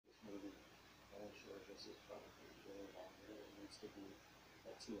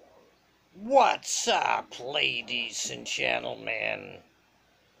What's up, ladies and gentlemen?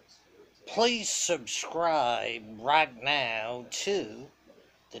 Please subscribe right now to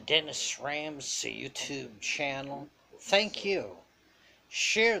the Dennis Ramsay YouTube channel. Thank you.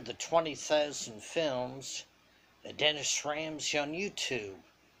 Share the 20,000 films of Dennis Ramsay on YouTube.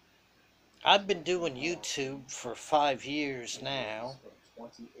 I've been doing YouTube for 5 years now.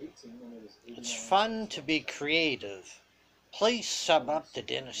 It's fun to be creative. Please sub up the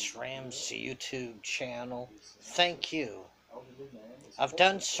Dennis Ramsay YouTube channel. Thank you. I've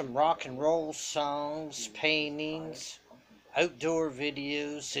done some rock and roll songs, paintings, outdoor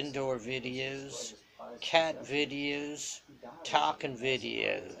videos, indoor videos, cat videos, talking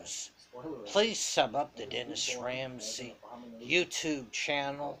videos. Please sub up the Dennis Ramsay YouTube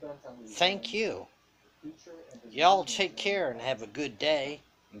channel. Thank you. Y'all take care and have a good day.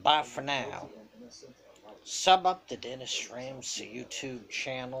 Bye for now. Sub up the Dennis Ramsay YouTube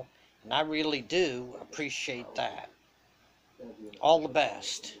channel, and I really do appreciate that. All the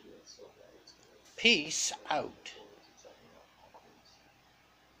best. Peace out.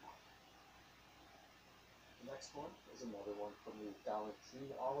 The next one is another one from the Dollar Tree.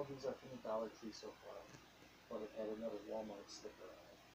 All of these are from the Dollar Tree so far, but it had another Walmart sticker on it.